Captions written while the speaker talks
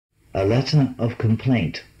A letter of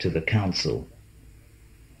complaint to the council.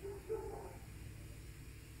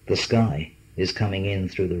 The sky is coming in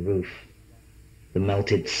through the roof. The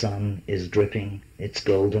melted sun is dripping its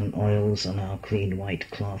golden oils on our clean white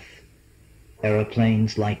cloth.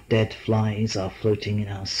 Aeroplanes like dead flies are floating in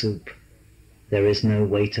our soup. There is no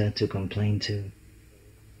waiter to complain to.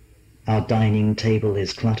 Our dining table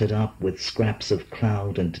is cluttered up with scraps of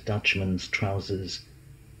cloud and Dutchman's trousers.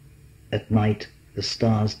 At night the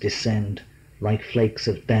stars descend like flakes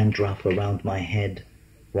of dandruff around my head.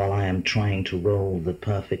 While I am trying to roll the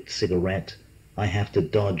perfect cigarette, I have to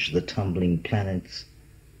dodge the tumbling planets.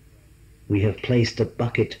 We have placed a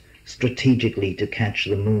bucket strategically to catch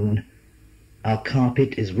the moon. Our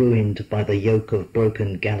carpet is ruined by the yoke of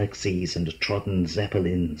broken galaxies and trodden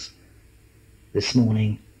zeppelins. This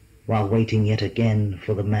morning, while waiting yet again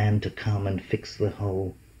for the man to come and fix the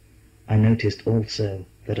hole, I noticed also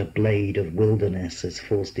that a blade of wilderness has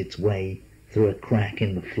forced its way through a crack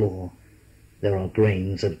in the floor. There are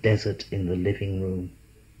grains of desert in the living room.